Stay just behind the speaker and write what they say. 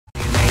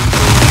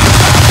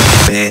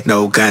hear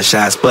no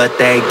gunshots, but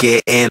they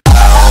getting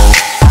low,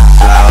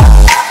 low,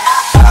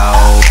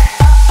 low,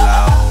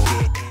 low.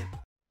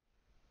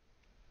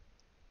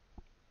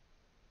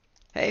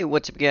 Hey,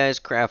 what's up guys,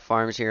 Craft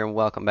Farms here and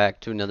welcome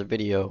back to another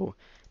video.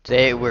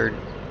 Today we're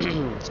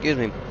excuse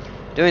me,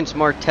 doing some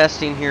more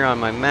testing here on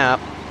my map.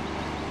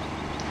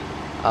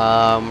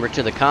 We're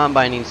to the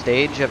combining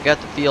stage. I've got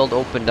the field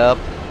opened up.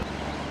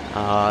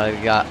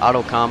 I've got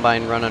auto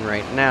combine running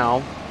right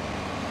now.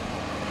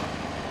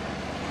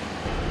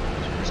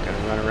 So we're just gonna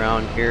run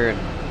around here and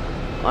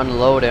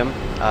unload him.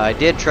 I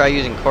did try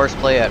using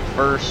Courseplay at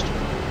first,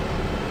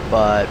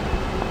 but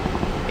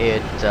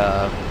it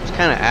was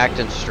kind of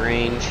acting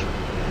strange.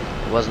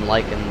 Wasn't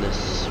liking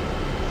this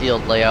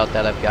field layout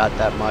that I've got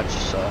that much,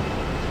 so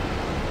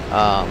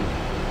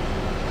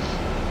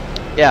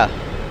yeah,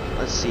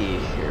 let's see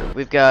here.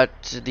 We've got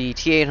the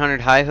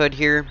T800 high hood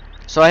here,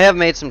 so I have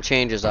made some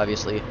changes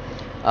obviously.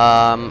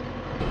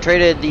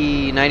 Traded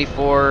the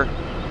 94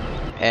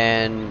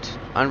 and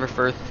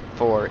Unverfirth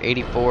for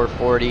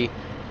 8440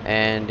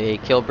 and a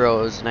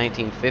Kilbros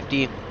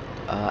 1950.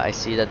 I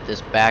see that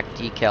this back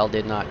decal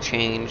did not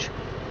change,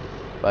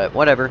 but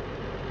whatever.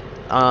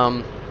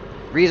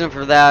 Reason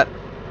for that,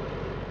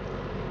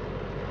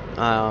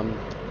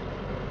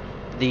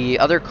 the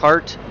other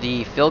cart,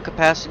 the fill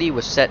capacity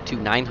was set to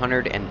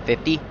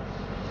 950,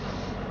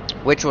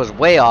 which was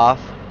way off,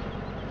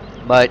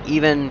 but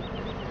even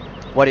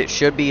what it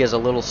should be is a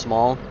little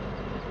small.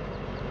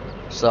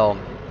 So,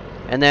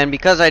 and then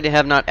because I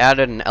have not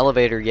added an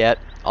elevator yet,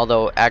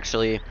 although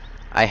actually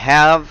I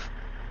have,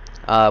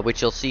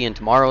 which you'll see in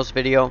tomorrow's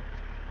video,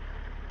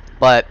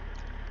 but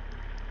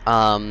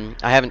I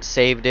haven't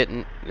saved it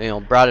and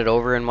brought it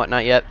over and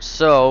whatnot yet.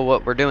 So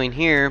what we're doing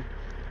here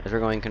is we're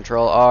going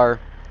Control R,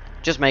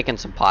 just making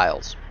some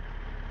piles,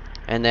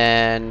 and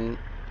then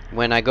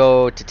when I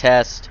go to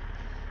test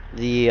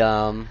the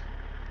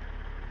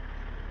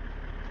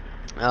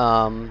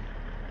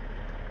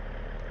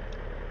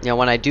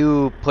when I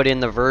do put in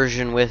the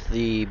version with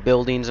the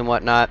buildings and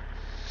whatnot,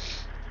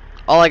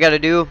 all I gotta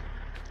do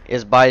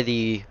is buy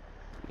the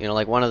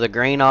like one of the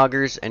grain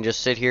augers and just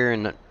sit here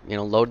and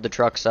load the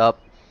trucks up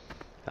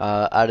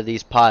out of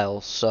these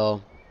piles.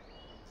 So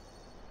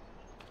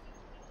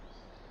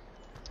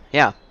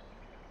yeah,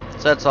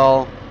 so that's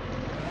all.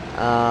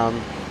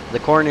 The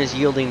corn is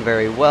yielding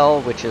very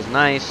well, which is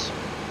nice.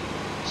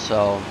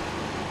 So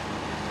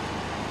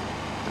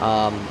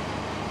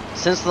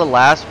since the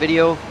last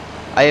video,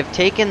 I have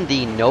taken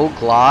the no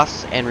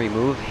gloss and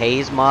remove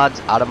haze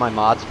mods out of my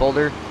mods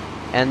folder,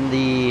 and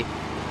the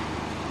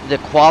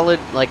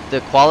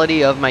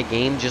quality of my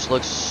game just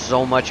looks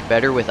so much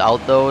better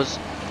without those,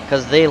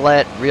 because they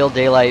let Real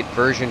Daylight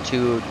version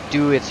 2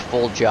 do its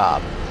full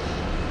job.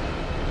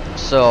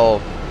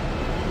 So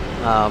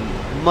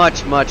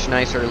much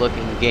nicer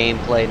looking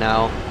gameplay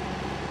now.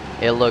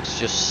 It looks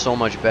just so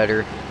much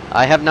better.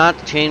 I have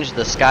not changed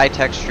the sky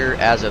texture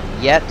as of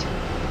yet.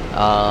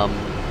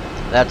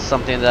 That's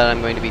something that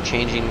I'm going to be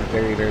changing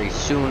very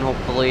soon,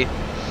 hopefully.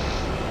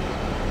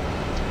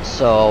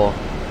 So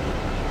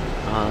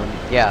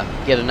yeah,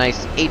 get a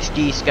nice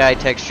HD sky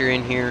texture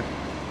in here.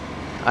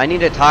 I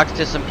need to talk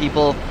to some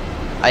people.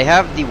 I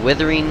have the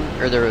withering,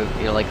 or the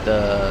like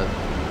the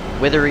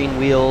withering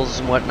wheels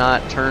and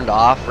whatnot turned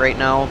off right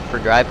now for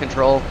drive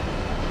control,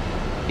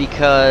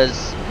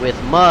 because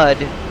with mud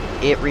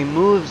it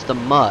removes the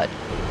mud.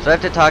 So I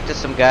have to talk to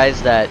some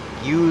guys that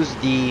use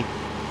the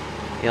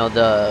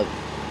the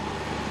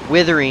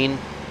withering,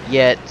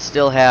 yet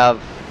still have,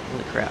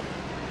 holy crap,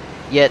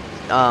 yet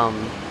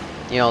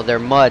their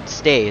mud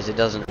stays, it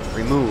doesn't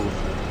remove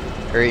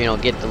or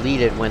get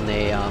deleted when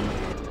they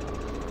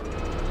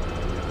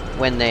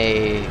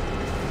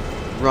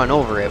run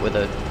over it with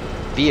a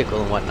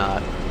vehicle and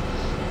whatnot.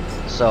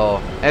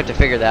 So I have to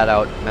figure that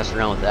out, mess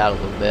around with that a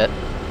little bit.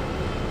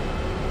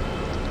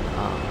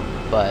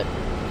 But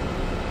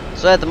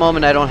so at the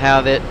moment I don't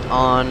have it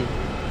on,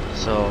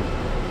 so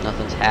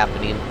nothing's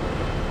happening.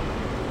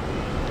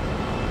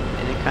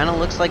 And it kind of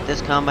looks like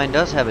this combine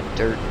does have a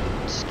dirt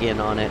skin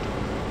on it.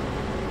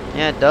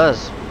 Yeah, it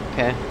does.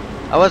 Okay.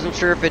 I wasn't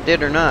sure if it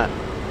did or not.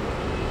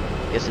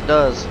 Yes, it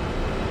does.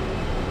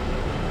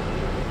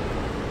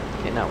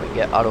 Okay, now we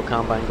get auto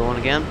combine going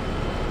again.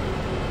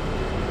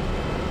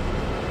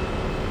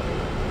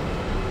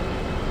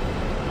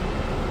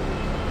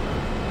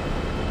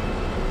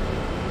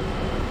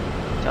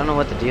 Don't know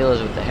what the deal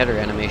is with the header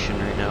animation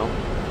right now.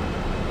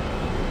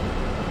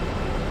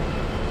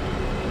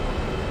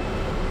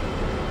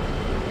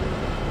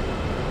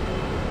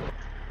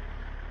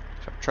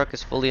 Truck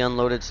is fully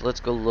unloaded, so let's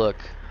go look.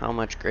 How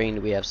much grain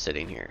do we have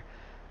sitting here?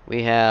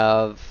 We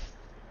have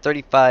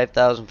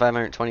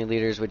 35,520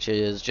 liters, which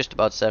is just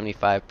about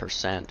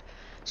 75%.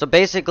 So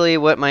basically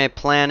what my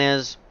plan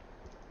is,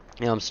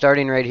 I'm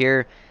starting right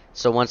here.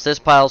 So once this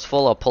pile's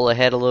full, I'll pull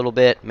ahead a little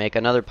bit, make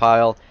another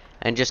pile,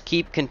 and just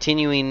keep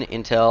continuing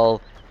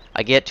until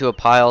I get to a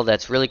pile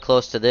that's really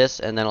close to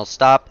this, and then I'll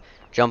stop,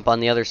 jump on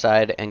the other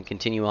side, and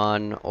continue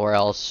on, or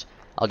else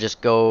I'll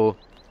just go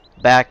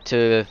back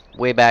to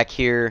way back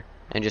here,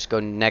 and just go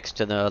next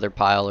to the other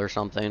pile or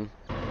something.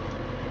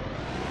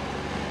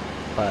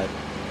 But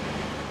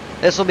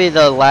this will be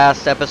the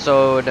last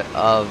episode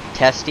of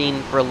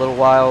testing for a little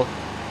while.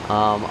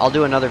 I'll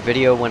do another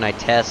video when I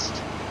test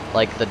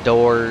like the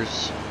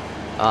doors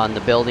on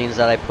the buildings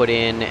that I put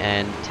in,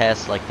 and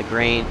test like the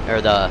grain,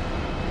 or the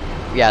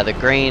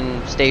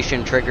grain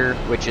station trigger,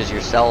 which is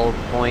your sell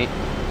point,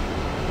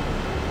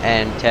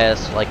 and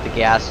test like the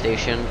gas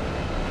station.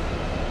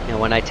 And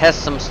when I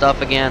test some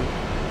stuff again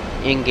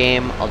in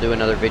game, I'll do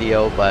another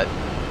video. But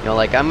you know,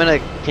 like, I'm gonna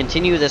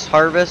continue this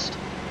harvest,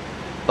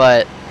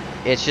 but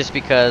it's just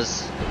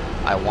because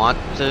I want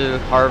to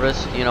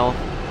harvest, you know,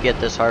 get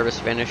this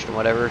harvest finished and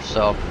whatever.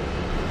 So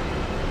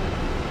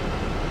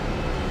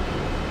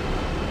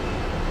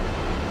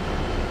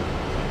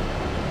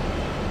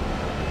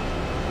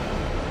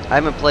I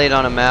haven't played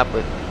on a map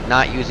with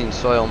not using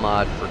soil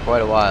mod for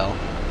quite a while,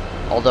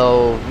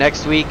 although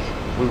next week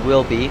we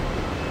will be.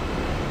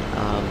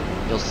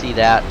 You'll see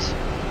that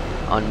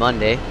on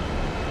Monday.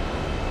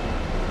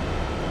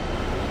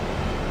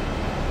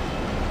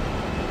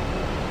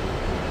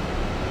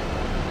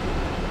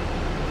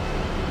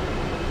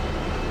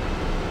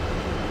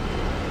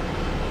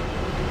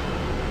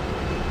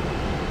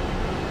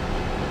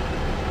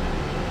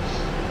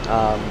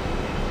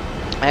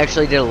 I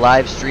actually did a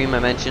live stream. I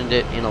mentioned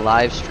it in a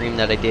live stream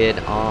that I did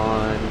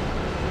on,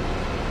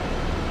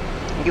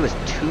 I think it was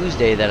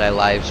Tuesday that I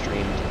live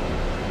streamed.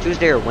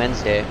 Tuesday or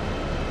Wednesday.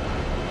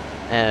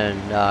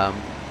 And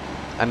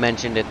I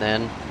mentioned it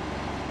then.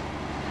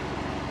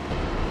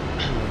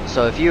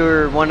 So if you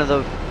were one of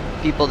the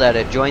people that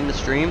had joined the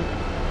stream,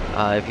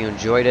 if you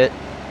enjoyed it,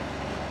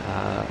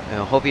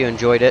 I hope you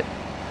enjoyed it.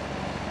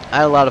 I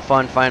had a lot of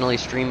fun finally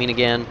streaming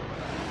again.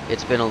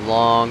 It's been a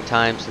long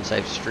time since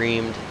I've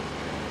streamed.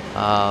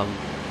 I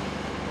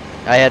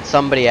had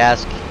somebody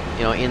ask,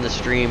 you know, in the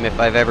stream if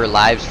I've ever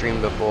live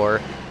streamed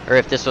before, or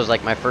if this was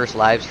like my first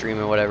live stream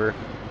or whatever.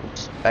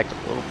 Oops, back up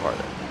a little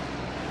farther.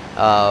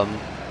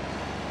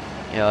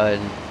 You know,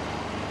 and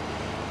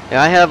you know,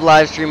 I have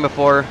live streamed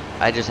before.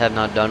 I just have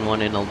not done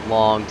one in a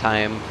long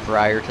time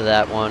prior to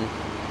that one.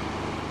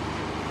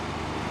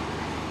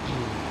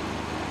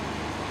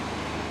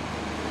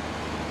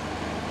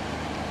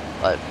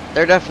 But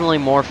they're definitely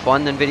more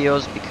fun than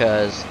videos,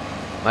 because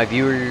my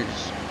viewers,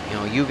 you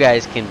know, you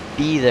guys can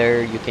be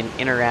there, you can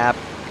interact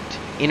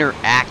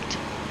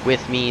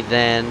with me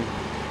then,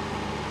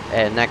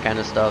 and that kind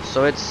of stuff.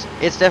 So it's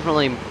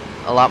definitely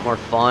a lot more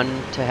fun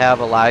to have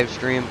a live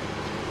stream,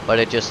 but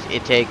it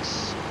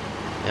takes,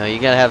 you know, you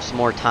gotta have some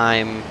more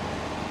time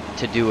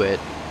to do it.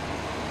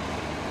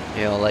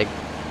 You know, like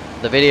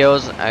the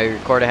videos, I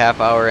record a half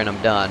hour and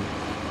I'm done.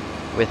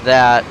 With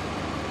that,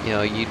 you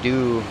know,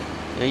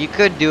 you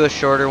could do a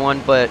shorter one,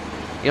 but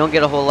you don't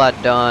get a whole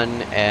lot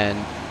done, and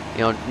you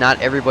know, not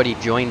everybody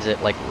joins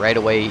it like right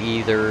away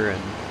either,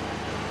 and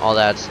all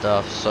that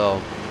stuff. So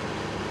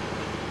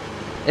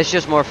it's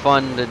just more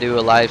fun to do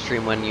a live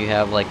stream when you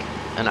have like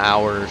an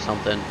hour or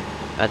something.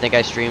 I think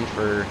I streamed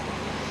for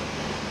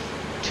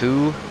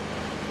two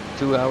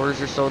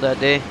hours or so that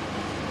day.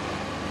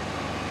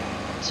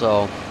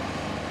 So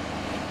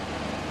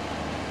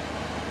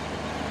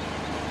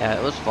yeah,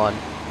 it was fun.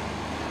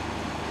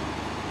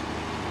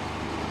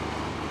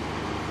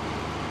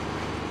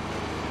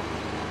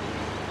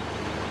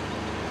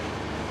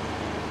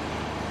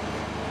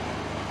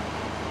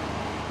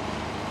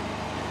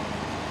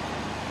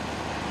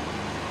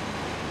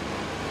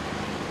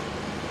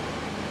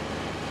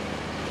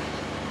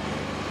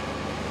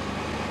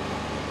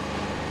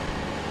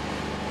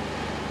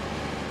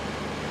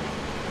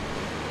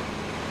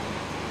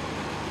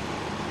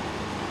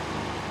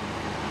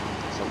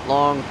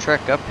 Long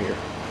trek up here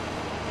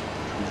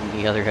from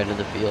the other end of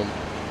the field.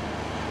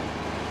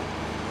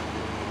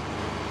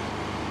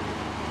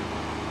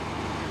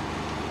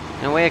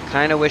 In a way, I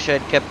kind of wish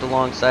I'd kept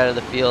alongside of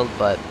the field,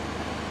 but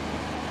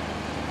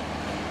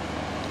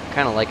I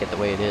kind of like it the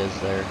way it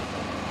is there.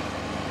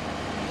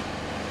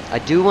 I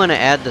do want to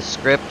add the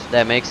script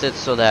that makes it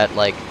so that,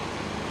 like,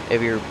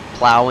 if you're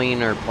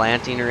plowing or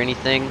planting or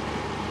anything,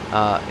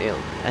 I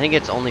think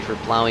it's only for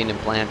plowing and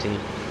planting,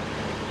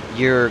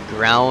 your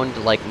ground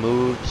like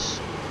moves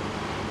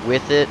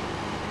with it,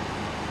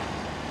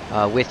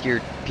 with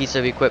your piece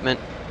of equipment,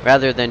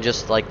 rather than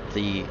just like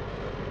the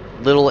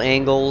little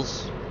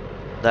angles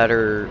that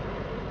are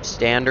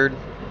standard.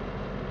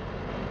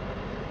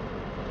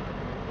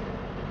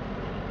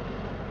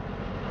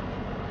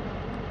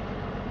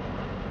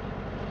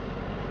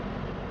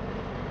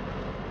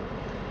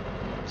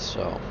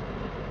 So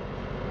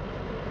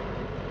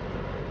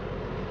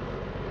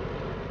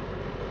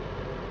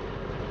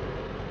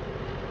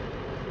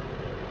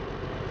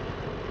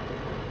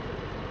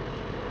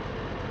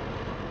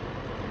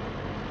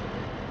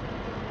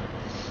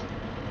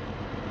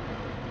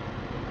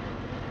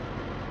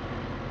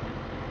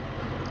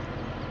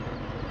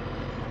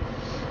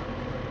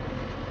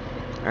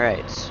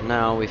alright, so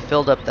now we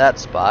filled up that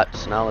spot,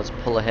 so now let's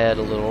pull ahead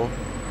a little.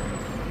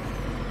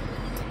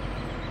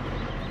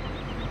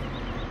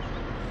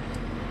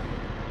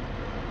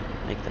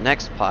 Make the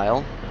next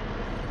pile.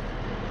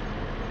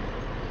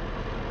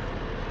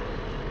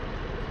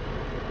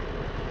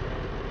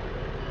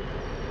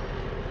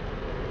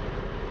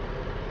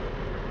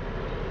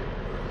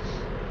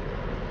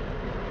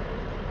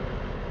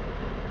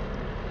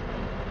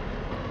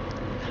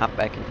 hop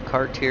back in the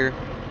cart here.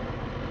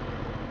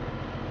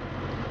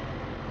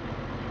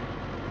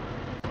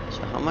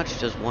 So how much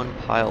does one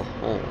pile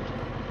hold?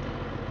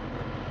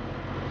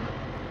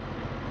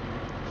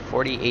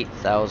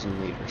 48,000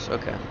 liters.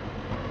 Okay.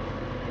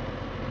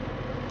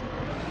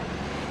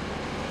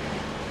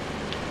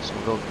 So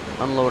we'll go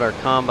unload our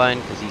combine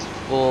because he's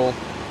full.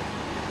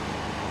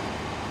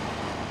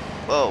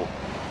 Whoa.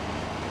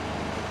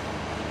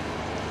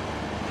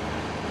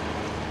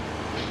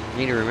 I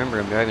need to remember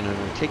I'm driving an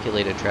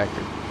articulated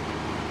tractor,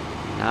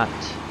 not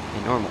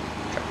a normal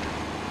tractor.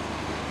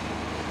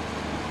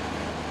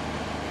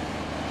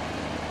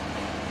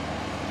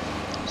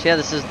 So yeah,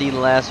 this is the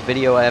last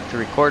video I have to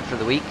record for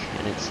the week,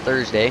 and it's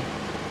Thursday.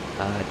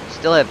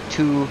 Still have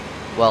two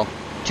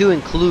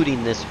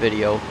including this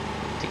video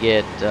to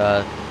get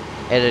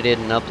edited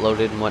and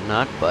uploaded and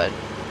whatnot, but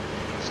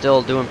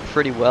still doing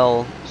pretty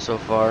well so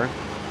far.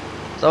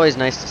 It's always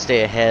nice to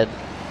stay ahead.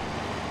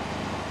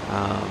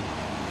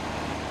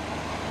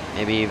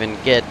 Maybe even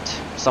get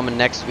some of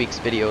next week's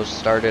videos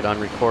started on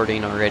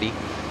recording already.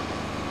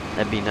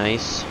 That'd be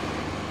nice.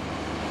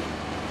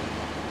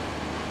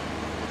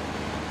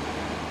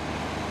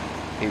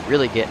 Be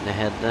really getting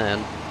ahead then.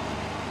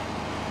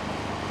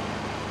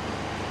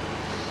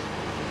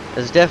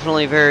 It's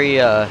definitely very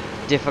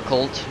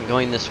difficult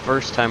going this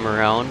first time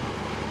around.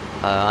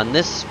 On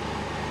this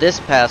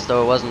pass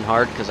though, it wasn't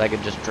hard because I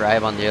could just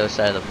drive on the other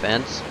side of the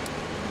fence.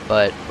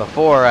 But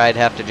before, I'd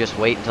have to just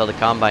wait until the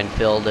combine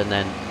filled and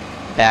then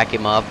back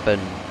him up,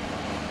 and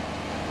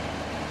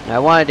I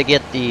wanted to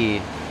get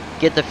the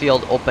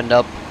field opened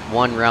up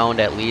one round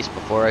at least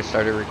before I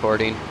started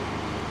recording,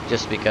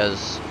 just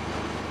because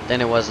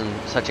then it wasn't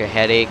such a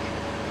headache.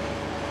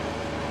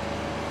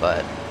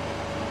 But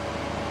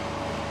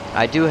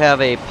I do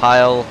have a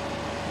pile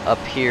up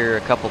here,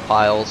 a couple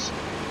piles.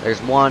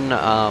 There's one,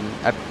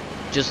 I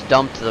just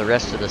dumped the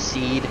rest of the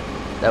seed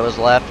that was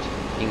left.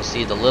 You can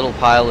see the little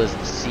pile is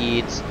the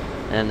seeds,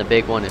 and the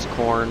big one is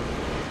corn.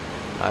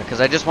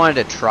 Because I just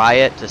wanted to try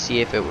it to see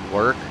if it would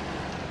work,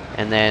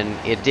 and then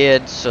it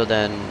did. So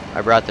then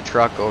I brought the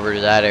truck over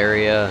to that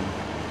area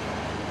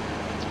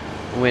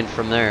and went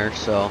from there.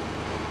 So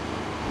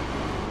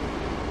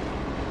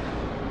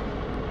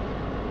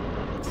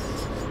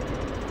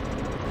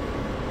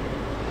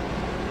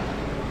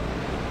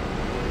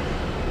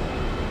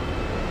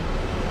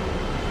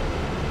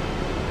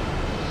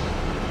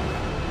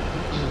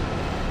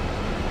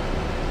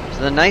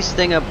the nice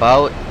thing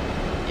about,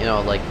 you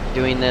know, like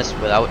doing this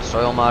without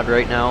soil mod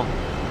right now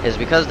is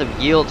because the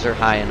yields are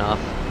high enough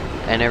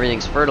and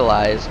everything's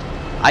fertilized,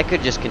 I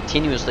could just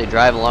continuously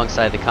drive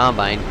alongside the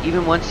combine.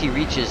 Even once he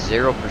reaches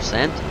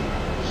 0%,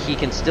 he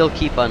can still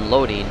keep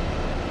unloading,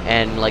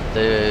 and like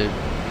the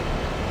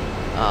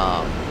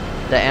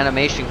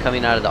animation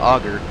coming out of the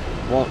auger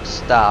won't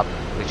stop,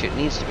 which it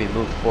needs to be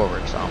moved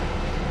forward some.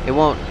 It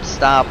won't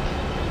stop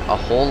a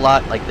whole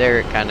lot, like there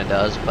it kind of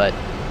does, but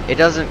it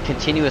doesn't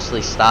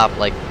continuously stop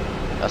like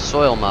a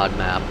soil mod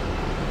map,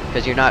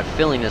 because you're not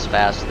filling as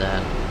fast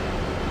then.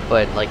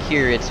 But like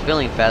here, it's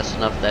filling fast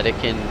enough that it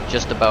can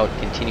just about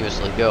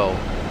continuously go.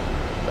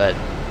 But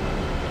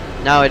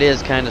now it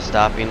is kind of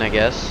stopping, I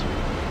guess.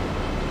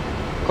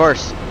 Of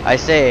course, I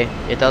say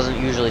it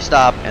doesn't usually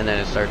stop, and then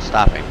it starts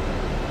stopping.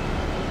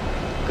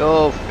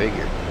 Go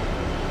figure.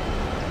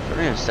 We're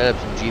gonna set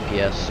up some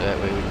GPS so that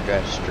way we can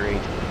drive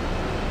straight.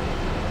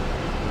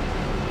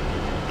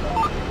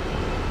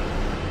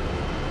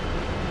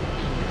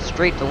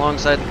 Straight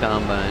alongside the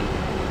combine.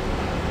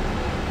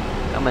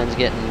 Combine's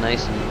getting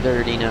nice and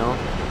dirty now.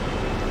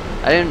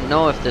 I didn't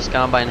know if this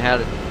combine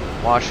had a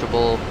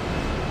washable,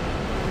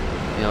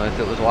 you know, if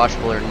it was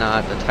washable or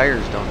not. The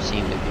tires don't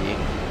seem to be,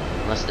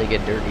 unless they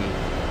get dirty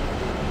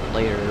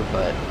later,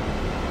 but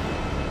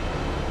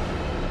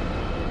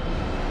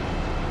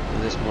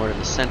move this more to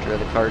the center of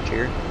the cart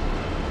here.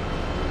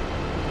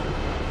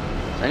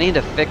 So I need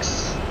to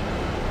fix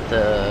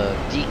the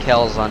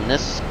decals on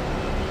this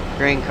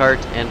grain cart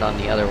and on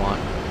the other one.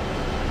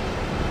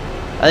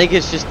 I think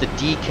it's just the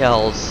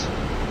decals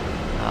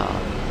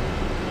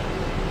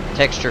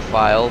texture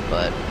file,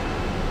 but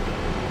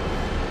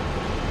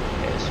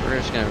okay, so we're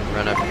just gonna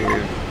run up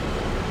here,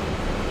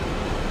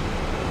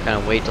 kind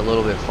of wait a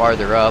little bit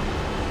farther up.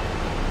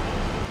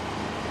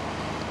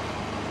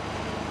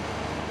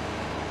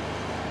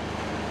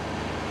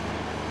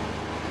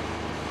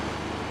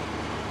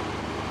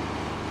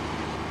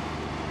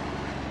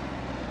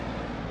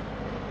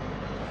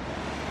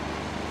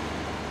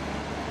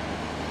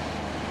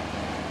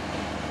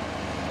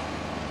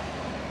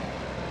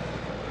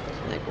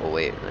 We'll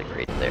wait like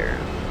right there.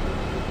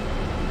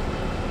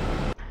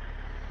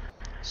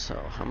 So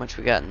how much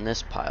we got in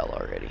this pile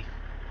already?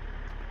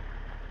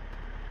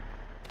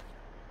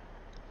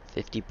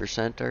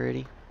 50%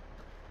 already?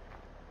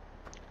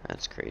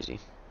 That's crazy.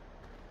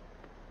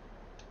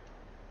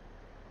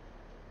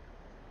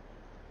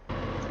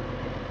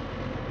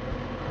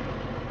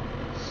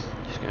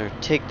 Just gonna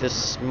take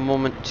this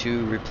moment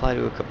to reply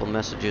to a couple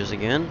messages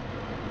again.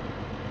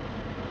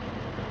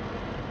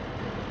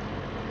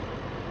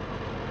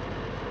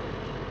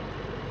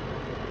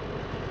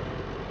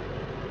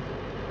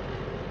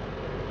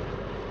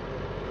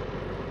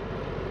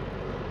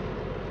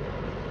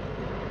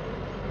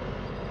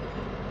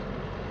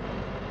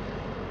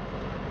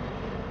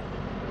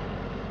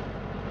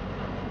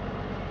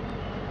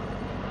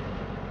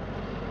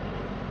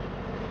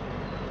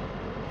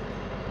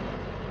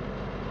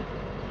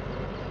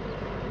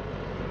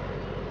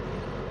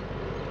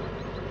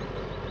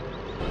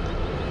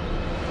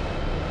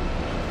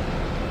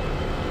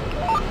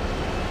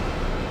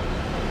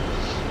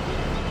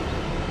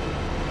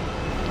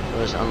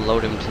 I'll just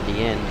unload him to the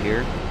end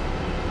here.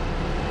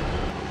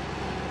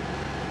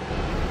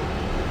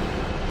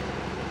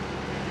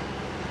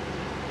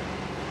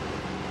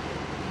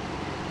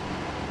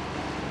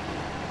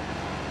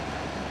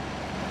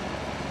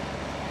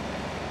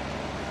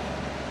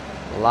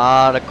 A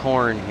lot of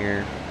corn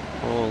here.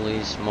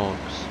 Holy smokes.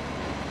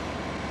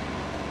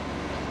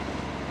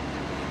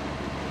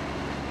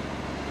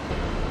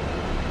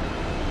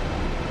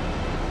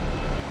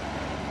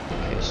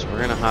 Okay, so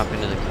we're gonna hop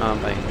into the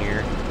combine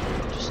here.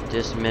 Just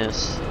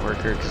dismiss the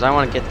worker, because I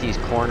want to get these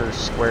corners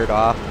squared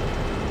off,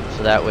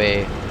 so that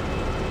way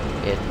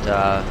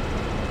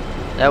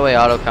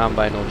auto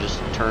combine will just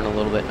turn a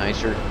little bit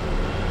nicer.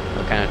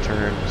 It'll kind of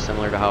turn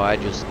similar to how I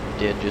just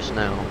did just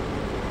now.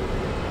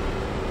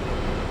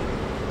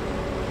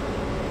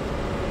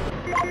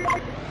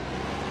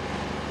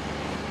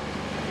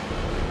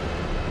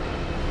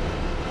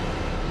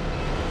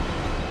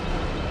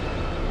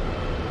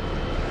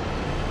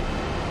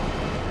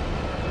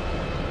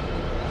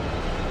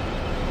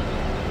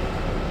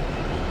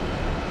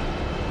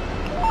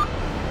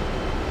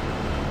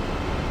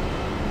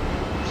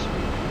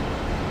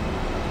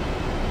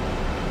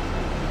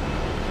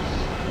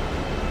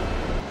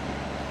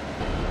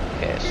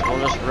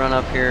 We'll just run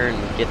up here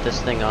and get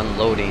this thing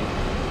unloading,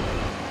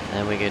 and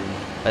then we can,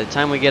 by the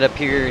time we get up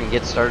here and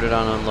get started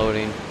on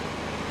unloading,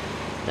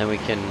 then we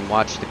can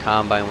watch the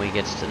combine when it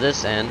gets to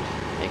this end,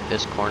 make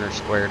this corner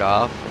squared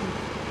off.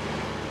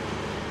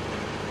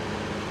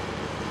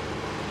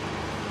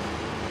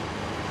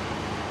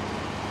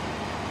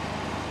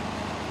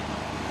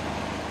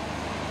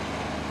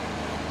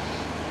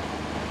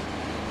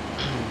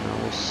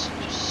 And we'll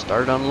just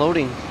start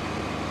unloading.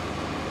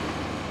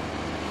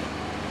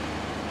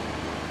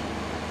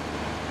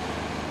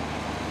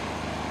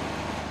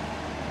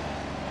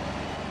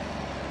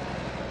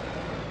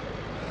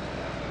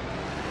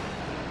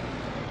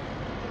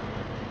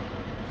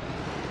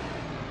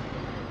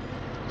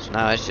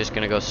 Now it's just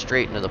going to go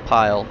straight into the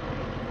pile.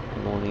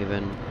 It won't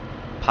even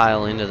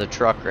pile into the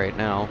truck right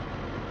now.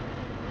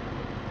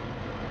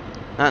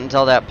 Not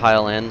until that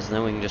pile ends, and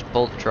then we can just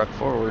pull the truck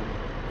forward.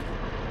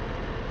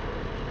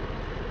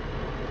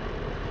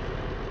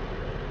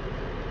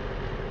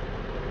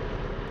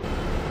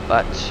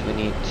 But we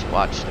need to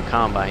watch the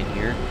combine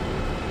here.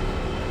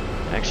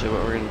 Actually,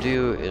 what we're going to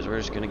do is we're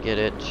just going to get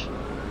it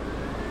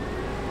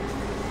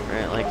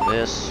right like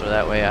this, so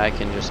that way I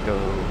can just go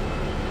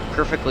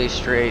perfectly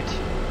straight.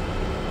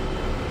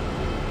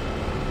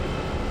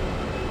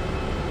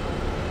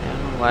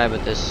 Why,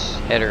 but this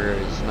header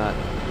is not,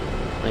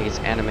 like, its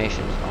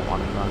animations don't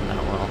want to run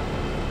that well.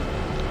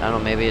 I don't know,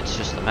 maybe it's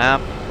just the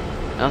map.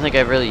 I don't think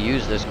I've really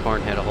used this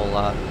corn head a whole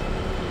lot,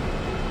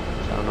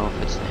 so I don't know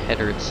if it's the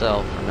header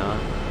itself or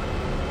not.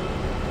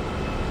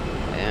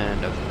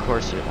 And of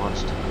course it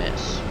wants to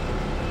miss.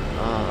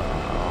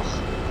 Oh,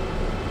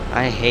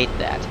 I hate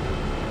that.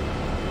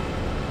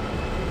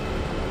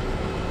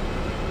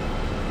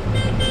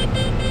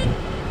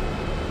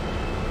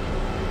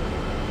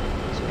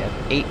 So we have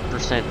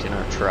 8% in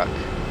our truck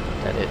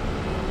that it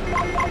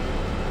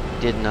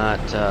did not.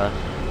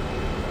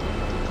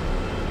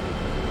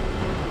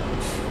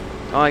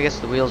 Oh, I guess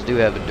the wheels do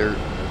have a dirt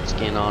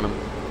skin on them.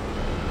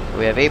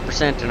 We have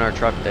 8% in our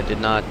truck that did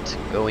not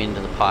go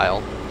into the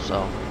pile,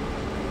 so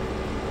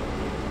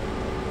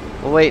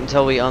we'll wait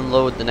until we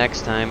unload the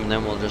next time, and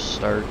then we'll just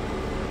start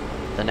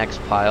the next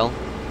pile.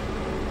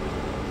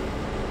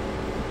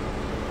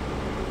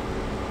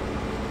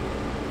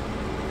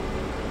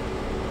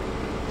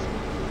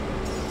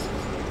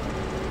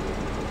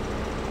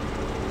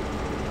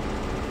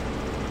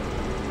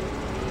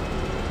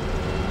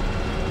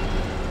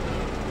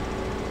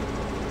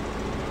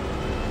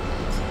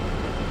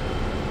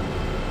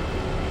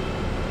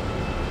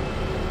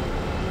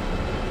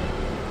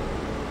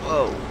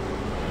 Whoa.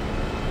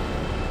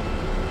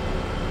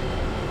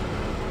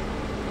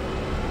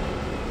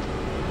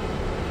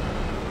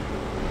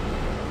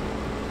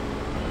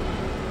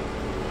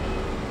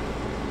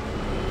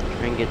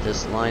 Try and get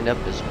this lined up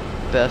as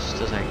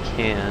best as I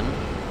can.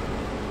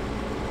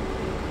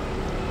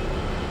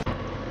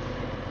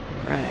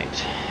 Right.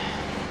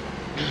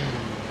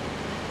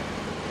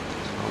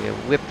 So I'll get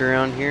whipped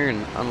around here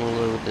and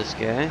unload this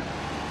guy.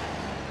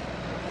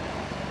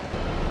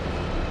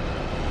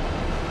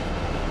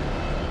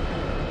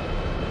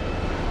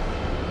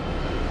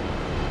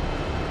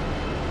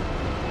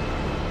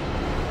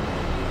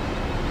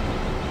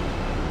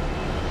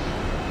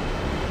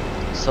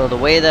 So the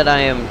way that I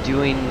am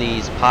doing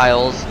these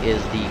piles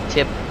is the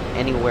tip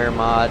anywhere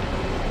mod,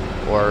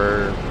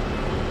 or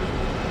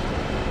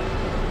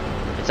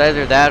it's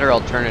either that or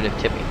alternative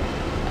tipping.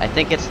 I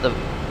think it's the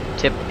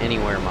tip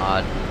anywhere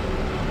mod,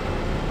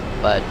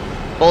 but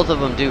both of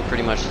them do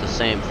pretty much the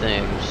same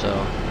thing,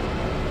 so.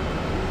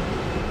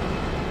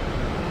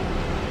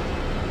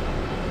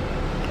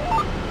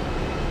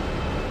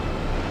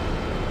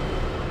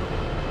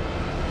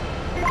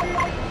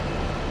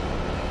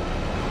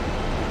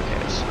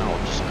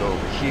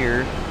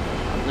 Here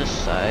on this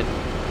side,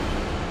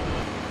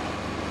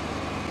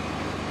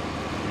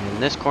 and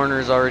And this corner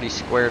is already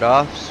squared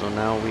off, so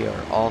now we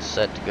are all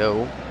set to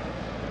go.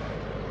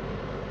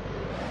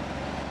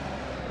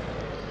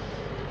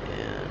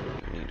 And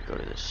we need to go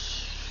to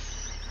this.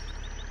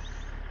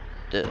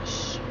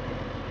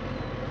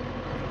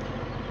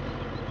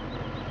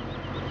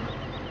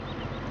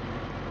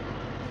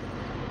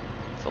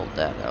 Fold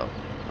that out.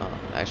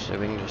 Actually,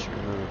 we can just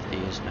remove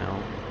these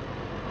now.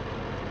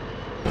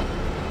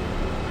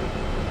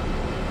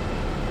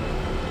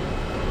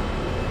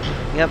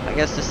 Yep, I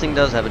guess this thing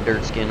does have a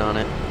dirt skin on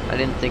it. I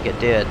didn't think it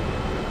did.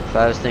 If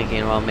I was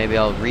thinking, well, maybe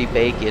I'll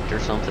rebake it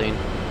or something,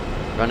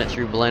 run it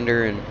through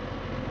Blender and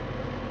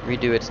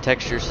redo its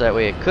texture so that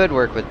way it could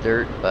work with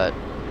dirt, but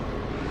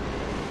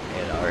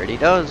it already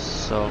does,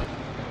 so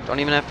don't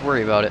even have to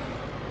worry about it.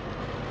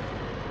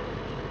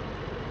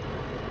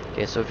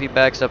 Okay, so if he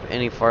backs up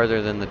any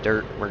farther than the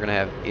dirt, we're gonna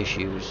have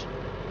issues.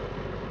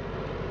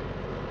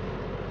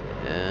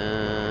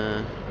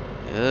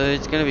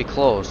 It's gonna be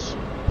close.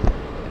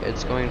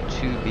 It's going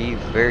to be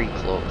very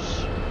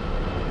close.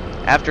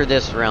 After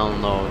this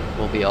round, though,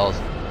 we'll be all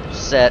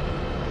set.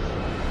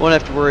 Won't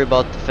have to worry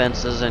about the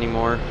fences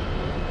anymore.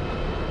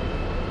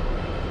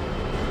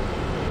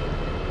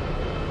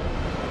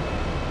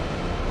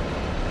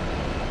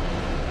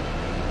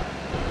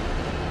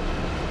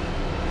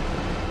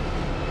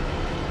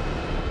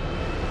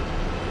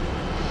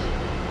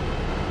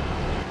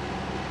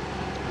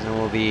 And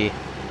we'll be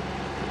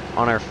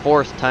on our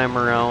 4th time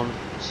around,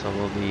 so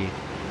we'll be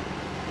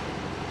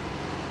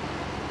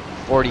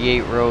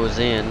 48 rows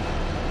in.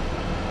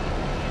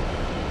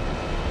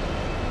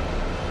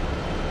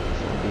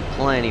 So we'll be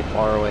plenty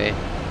far away.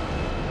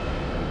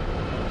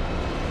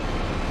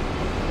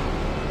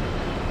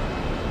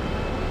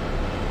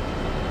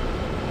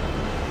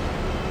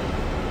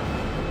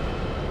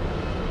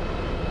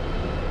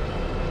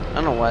 I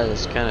don't know why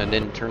this kind of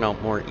didn't turn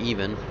out more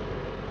even,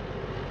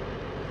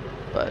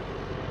 but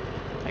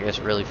I guess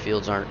really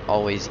fields aren't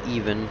always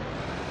even.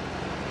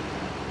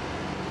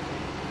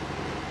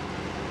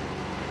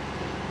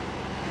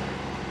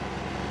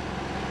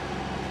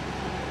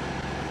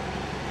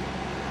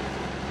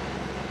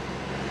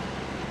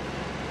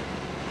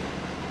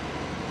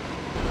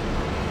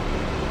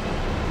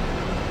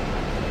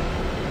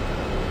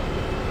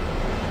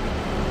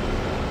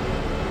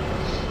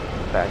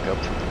 Back up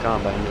through the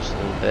combine just a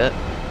little bit.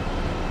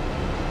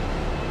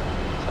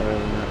 Other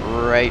than that,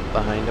 right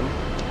behind him.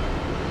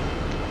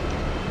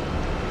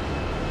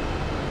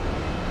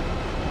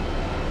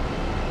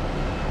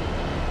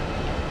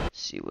 Let's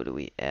see, what are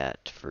we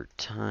at for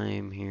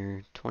time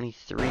here?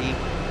 23.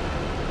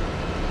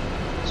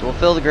 So we'll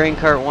fill the grain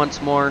cart once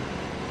more.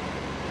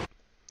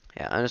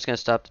 Yeah, I'm just gonna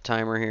stop the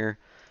timer here.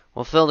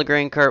 We'll fill the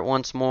grain cart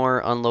once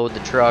more, unload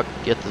the truck,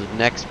 get the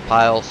next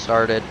pile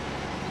started,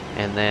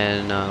 and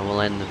then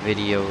we'll end the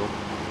video.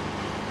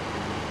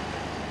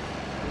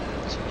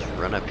 So just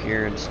run up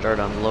here and start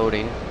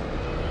unloading.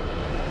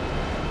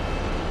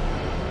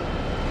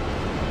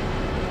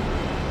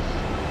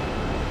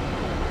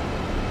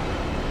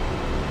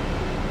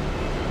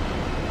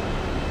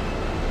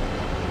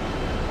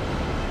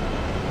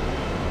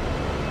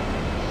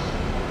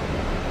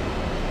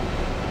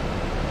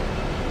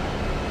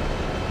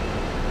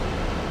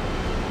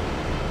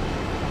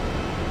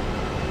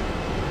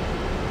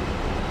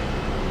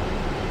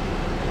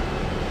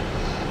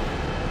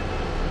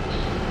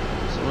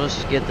 Let's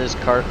just get this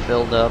cart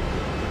filled up.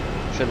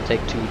 Shouldn't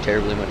take too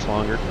terribly much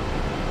longer.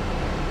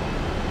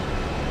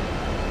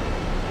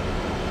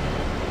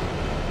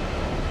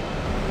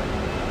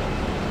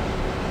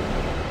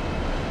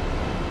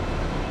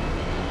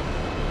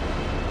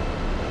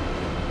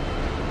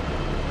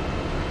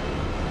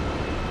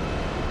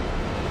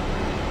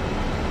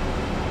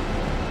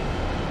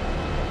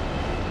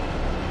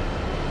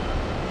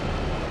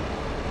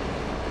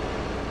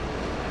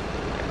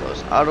 There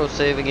goes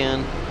autosave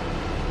again.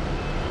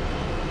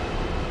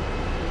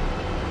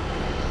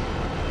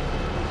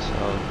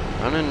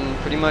 Running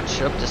pretty much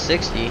up to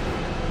 60.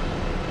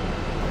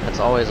 That's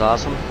always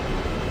awesome.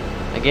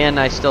 Again,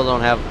 I still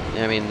don't have,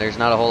 I mean, there's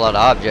not a whole lot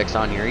of objects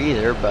on here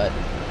either, but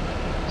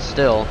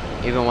still,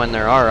 even when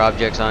there are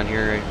objects on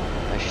here,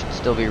 I should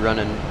still be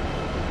running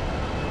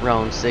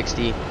around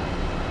 60.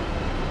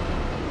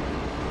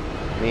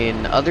 I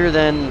mean, other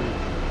than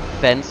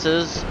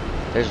fences,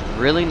 there's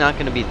really not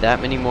going to be that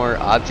many more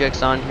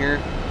objects on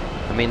here.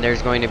 I mean,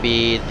 there's going to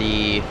be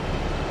the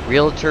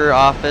realtor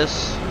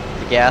office,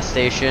 the gas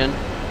station,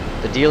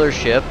 the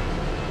dealership,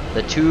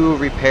 the 2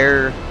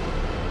 repair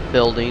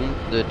building,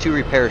 the 2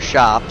 repair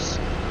shops,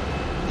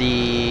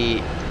 and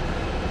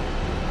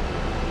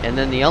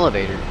then the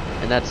elevator,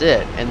 and that's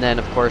it. And then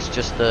of course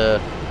just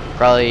the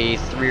probably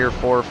 3 or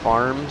 4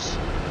 farms.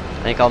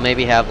 I think I'll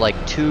maybe have like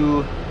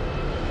two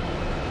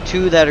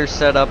that are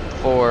set up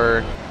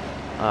for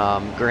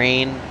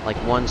grain, like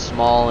one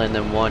small and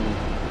then one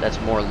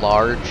that's more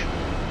large,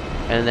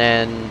 and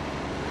then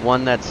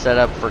one that's set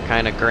up for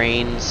kind of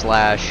grain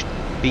slash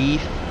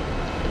beef.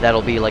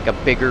 That'll be like a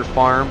bigger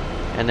farm,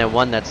 and then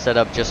one that's set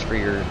up just for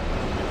your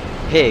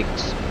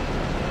pigs,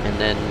 and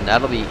then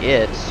that'll be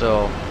it.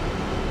 So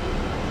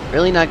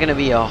Really not going to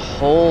be a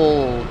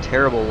whole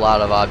terrible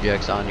lot of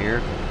objects on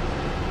here,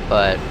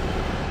 but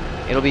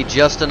it'll be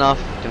just enough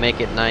to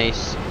make it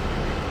nice,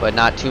 but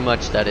not too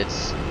much that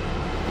it's,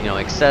 you know,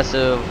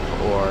 excessive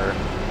or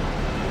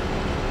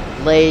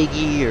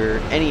laggy or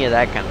any of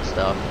that kind of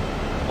stuff.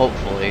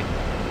 Hopefully.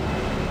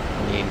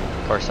 I mean,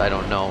 of course I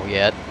don't know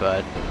yet,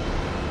 but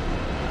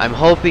I'm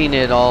hoping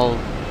it all,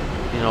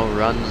 you know,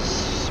 runs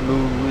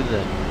smooth,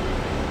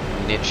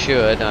 and it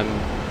should. I'm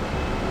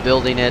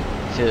building it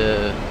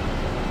to,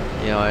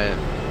 you know,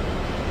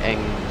 and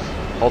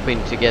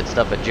hoping to get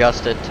stuff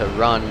adjusted to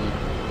run,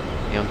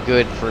 you know,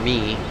 good for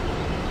me.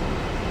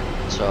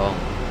 So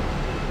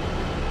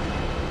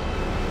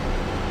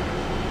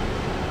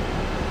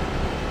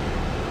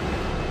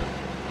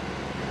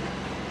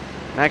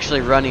I'm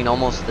actually running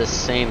almost the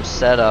same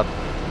setup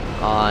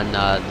on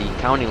the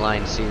County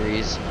Line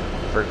series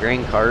for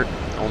grain cart,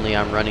 only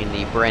I'm running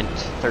the Brent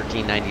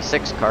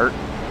 1396 cart.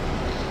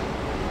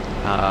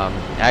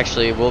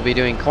 Actually, we'll be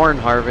doing corn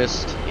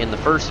harvest in the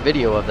first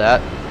video of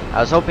that. I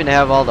was hoping to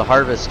have all the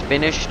harvest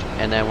finished,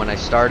 and then when I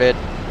started,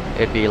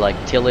 it'd be like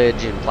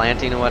tillage and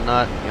planting and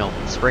whatnot, you know,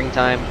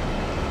 springtime.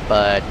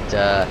 But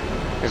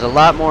there's a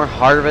lot more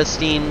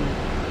harvesting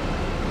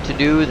to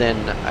do than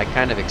I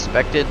kind of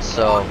expected,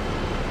 so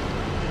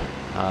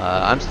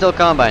I'm still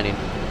combining.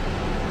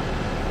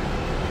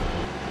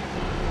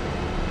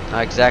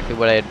 Not exactly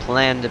what I had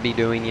planned to be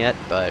doing yet,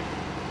 but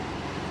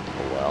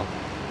oh well.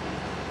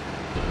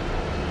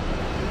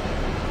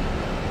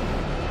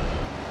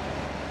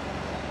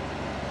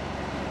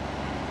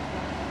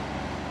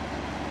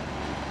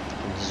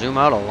 Zoom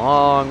out a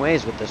long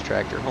ways with this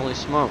tractor, holy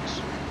smokes.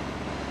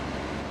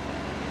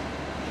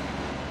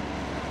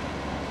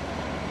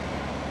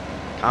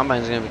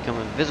 Combine's gonna become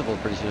invisible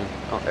pretty soon.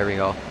 Oh, there we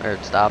go. There,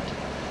 it stopped.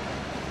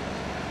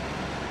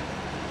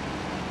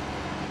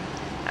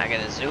 I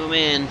gotta zoom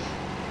in.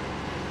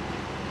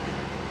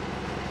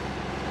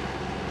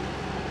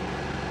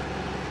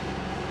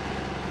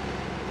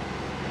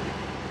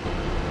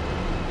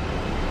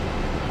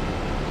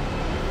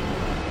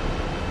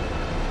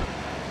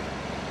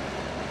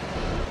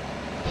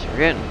 We're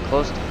getting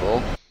close to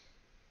full.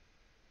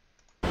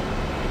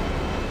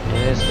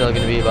 It is still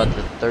going to be about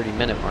the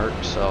 30-minute mark,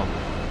 so.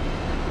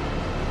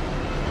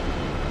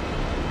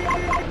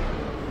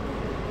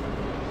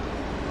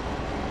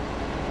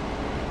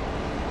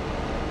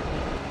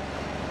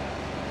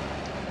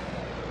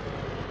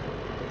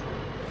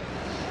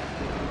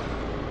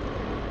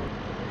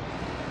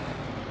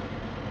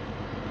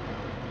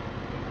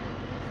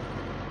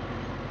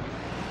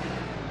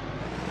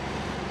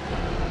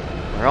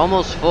 We're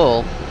almost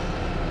full.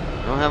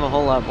 Don't have a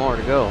whole lot more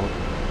to go.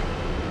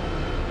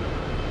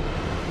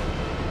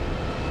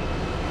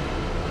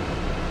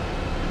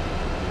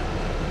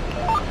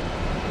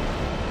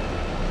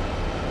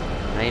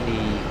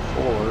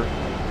 $94.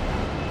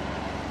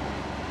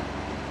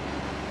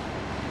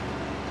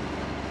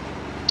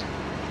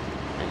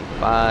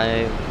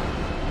 $95.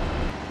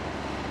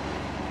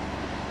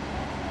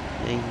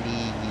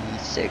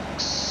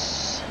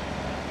 $96.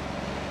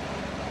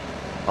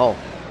 Oh,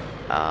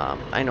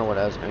 I know what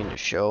I was going to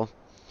show.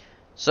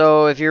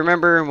 So if you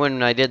remember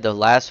when I did the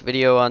last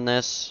video on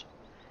this,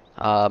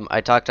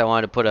 I talked I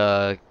wanted to put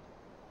a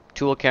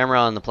tool camera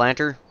on the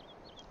planter.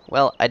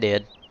 Well, I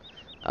did.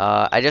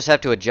 I just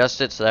have to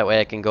adjust it so that way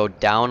I can go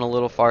down a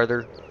little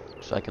farther,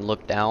 so I can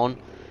look down,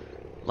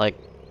 like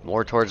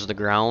more towards the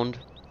ground.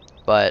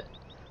 But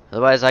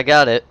otherwise I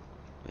got it.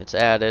 It's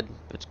added.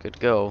 It's good to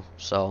go.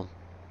 So,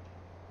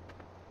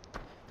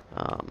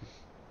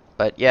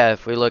 but yeah,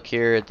 if we look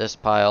here at this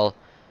pile,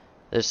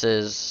 this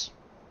is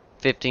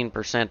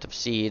 15% of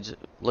seeds. It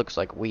looks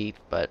like wheat,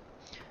 but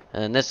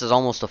and this is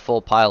almost a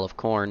full pile of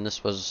corn.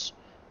 This was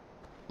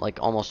like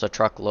almost a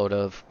truckload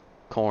of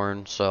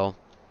corn, so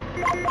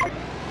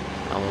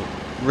I'll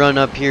run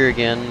up here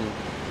again.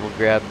 We'll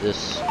grab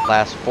this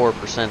last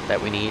 4%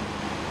 that we need.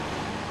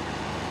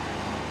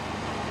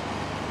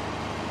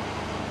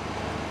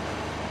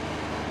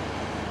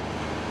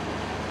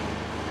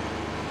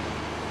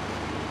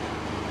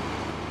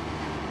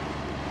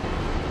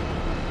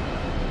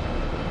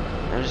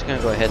 I'm just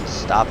gonna go ahead and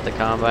stop the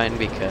combine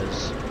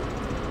because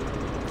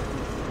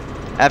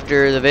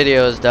after the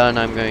video is done,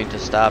 I'm going to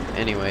stop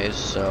anyways,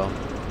 so.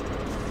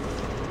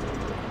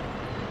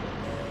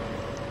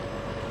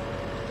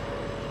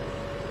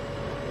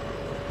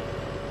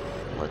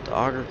 Let the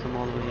auger come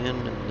all the way in,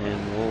 and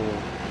then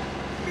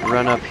we'll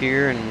run up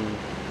here and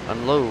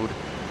unload.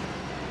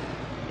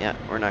 Yeah,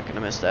 we're not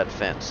gonna miss that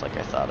fence like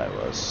I thought I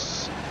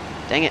was.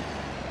 Dang it.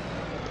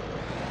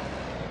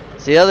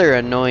 It's the other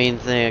annoying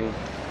thing.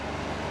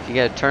 If you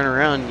gotta turn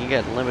around, you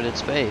got limited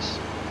space.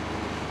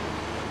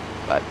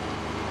 But,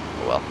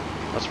 oh well.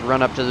 Let's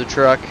run up to the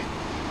truck,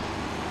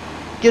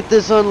 get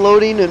this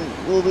unloading, and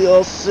we'll be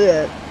all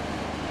set.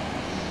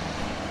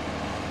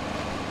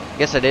 I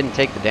guess I didn't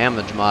take the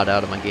damage mod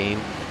out of my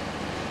game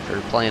for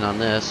playing on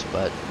this,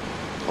 but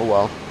oh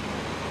well.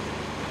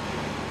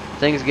 If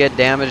things get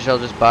damaged, I'll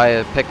just buy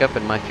a pickup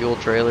and my fuel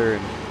trailer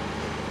and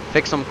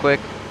fix them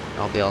quick.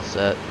 I'll be all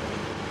set.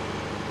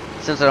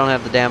 since I don't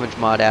have the damage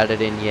mod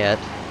added in yet.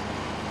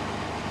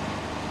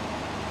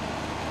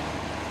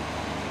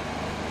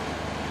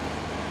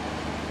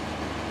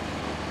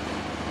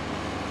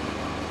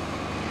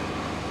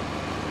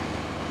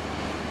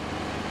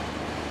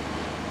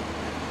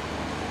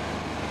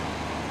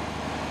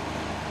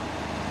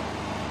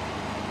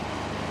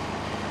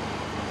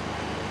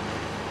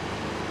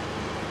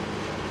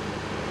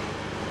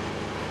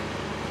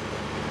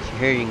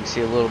 Here you can see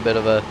a little bit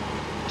of a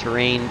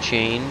terrain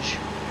change.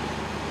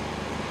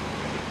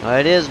 Now,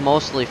 it is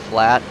mostly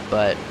flat,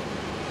 but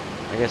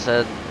like I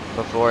said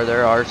before,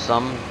 there are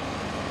some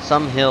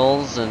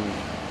hills and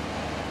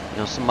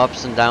some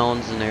ups and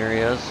downs in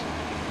areas,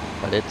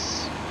 but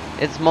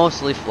it's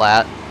mostly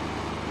flat.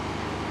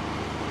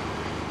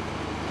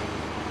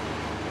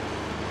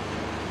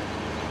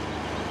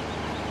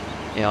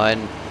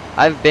 And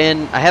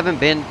I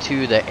haven't been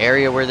to the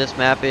area where this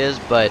map is,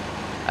 but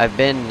I've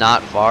been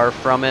not far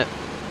from it,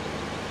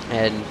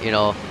 and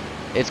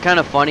it's kind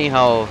of funny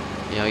how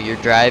you're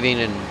driving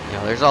and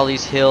there's all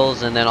these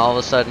hills, and then all of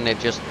a sudden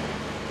it's just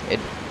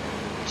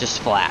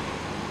flat.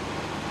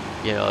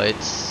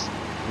 It's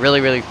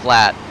really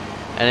flat,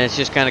 and it's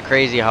just kind of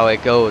crazy how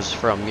it goes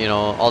from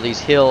all these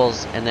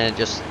hills, and then it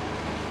just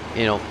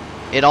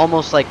it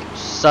almost like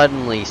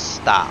suddenly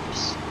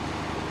stops.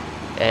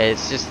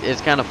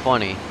 It's kind of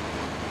funny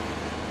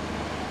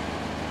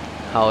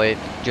how it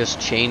just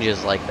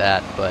changes like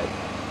that. But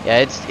yeah,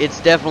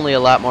 it's definitely a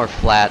lot more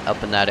flat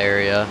up in that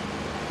area,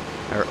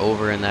 or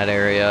over in that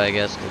area, I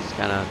guess, because it's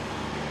kind of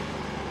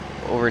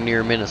over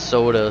near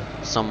Minnesota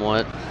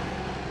somewhat,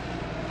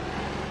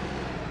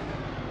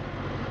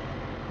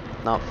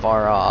 not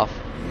far off.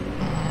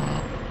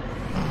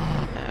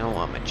 I don't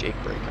want my Jake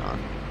brake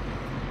on.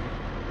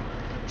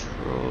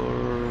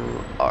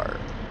 Control R.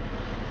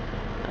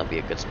 That'll be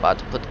a good spot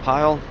to put the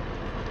pile.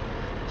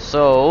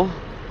 So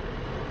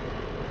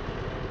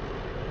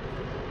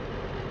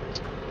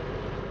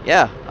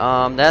yeah,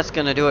 that's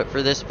gonna do it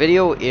for this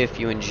video. If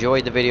you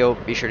enjoyed the video,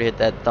 be sure to hit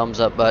that thumbs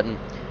up button.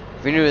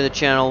 If you're new to the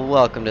channel,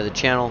 welcome to the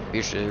channel.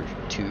 Be sure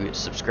to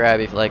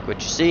subscribe if you like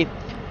what you see.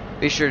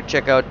 Be sure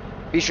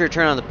to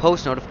turn on the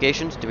post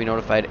notifications to be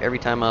notified every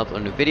time I upload a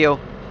new video.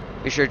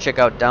 Be sure to check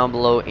out down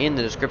below in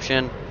the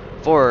description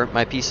for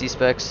my PC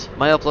specs,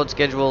 my upload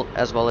schedule,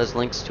 as well as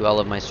links to all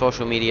of my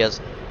social medias,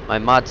 my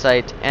mod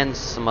site, and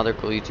some other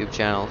cool YouTube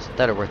channels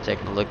that are worth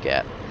taking a look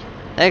at.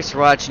 Thanks for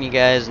watching, you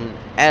guys, and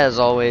as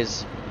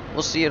always,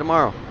 we'll see you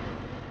tomorrow.